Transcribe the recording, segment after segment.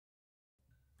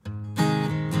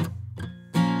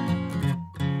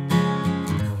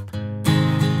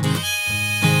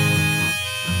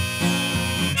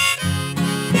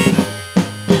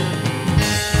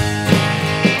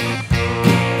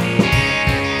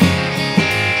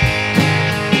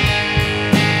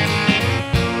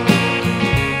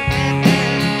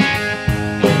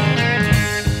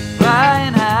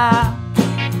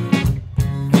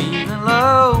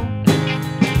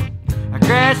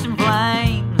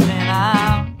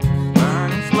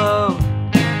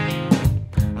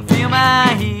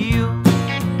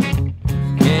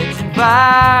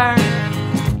fire.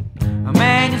 A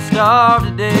man, you starved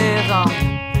to death on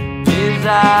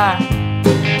desire.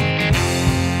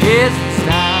 Yes, it's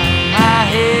time my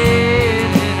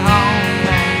head's at home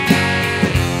now.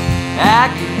 I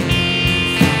can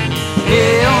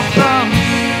hear from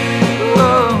you.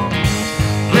 Oh,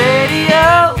 radio,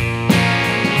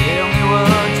 tell me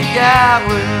what you got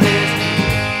with this.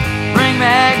 Bring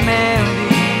back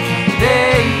melodies from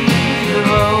days of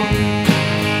old.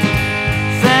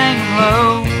 Sing them low,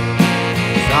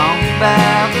 songs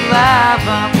about the life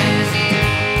I'm missing.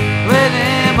 Play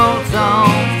them old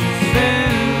songs to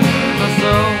soothe my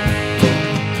soul.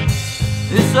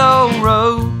 This old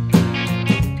road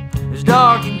is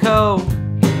dark and cold.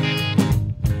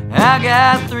 I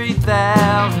got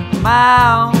 3,000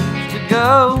 miles to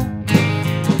go.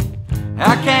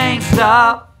 I can't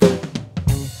stop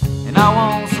and I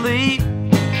won't sleep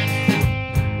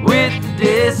with the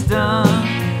distance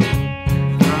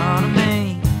in front of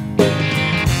me.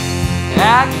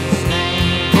 I can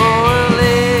stand for a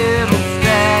little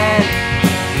static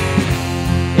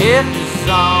if the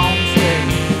song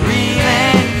stays real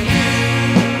and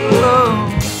true.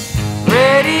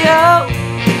 Radio,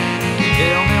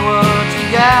 tell me what you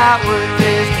got worth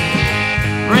listening.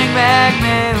 Bring back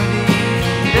melodies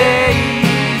from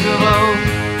days of old.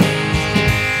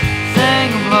 Sing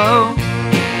them low,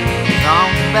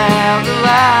 songs about the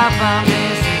life I'm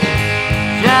missing.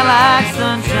 Shine like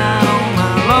sunshine on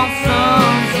my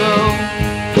lonesome soul.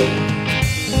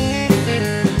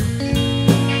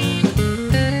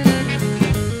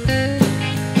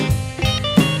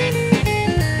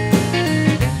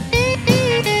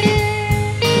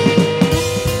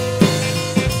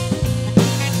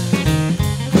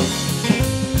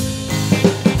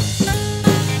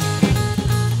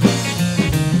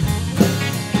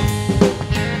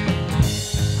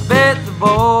 Bet the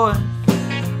boys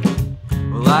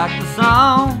will like the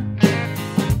song.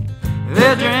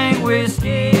 They'll drink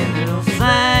whiskey and they'll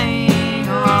sing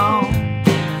along.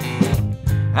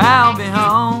 I'll be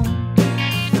home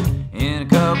in a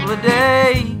couple of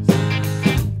days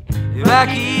if I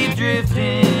keep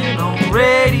drifting on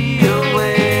radio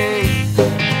waves.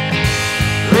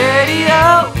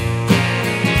 Radio,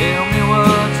 tell me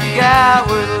what you got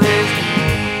worth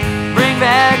listening. Bring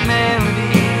back